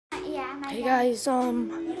Hey guys,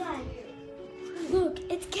 Look,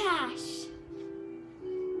 it's Cash.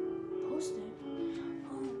 Post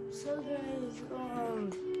it. So guys,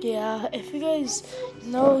 yeah, if you guys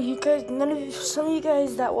know, some of you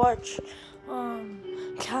guys that watch,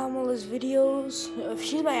 Kamala's videos, if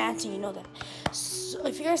she's my auntie, you know that. So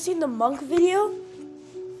if you guys seen the monk video,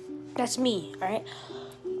 that's me, alright?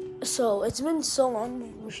 So it's been so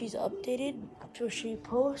long where she's updated, where she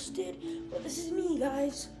posted, but this is me,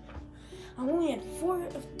 guys. I'm only at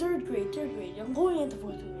third grade. I'm going into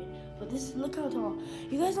fourth grade. But look how tall.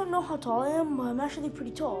 You guys don't know how tall I am, but I'm actually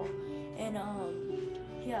pretty tall. And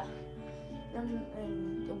yeah.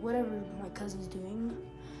 And whatever my cousin's doing.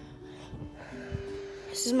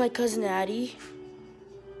 This is my cousin Addie.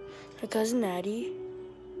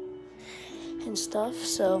 And stuff.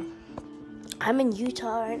 So I'm in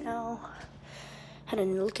Utah right now.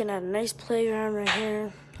 And looking at a nice playground right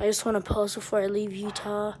here. I just want to post before I leave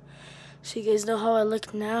Utah, so you guys know how I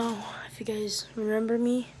look now. If you guys remember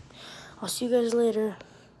me, I'll see you guys later.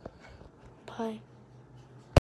 Bye.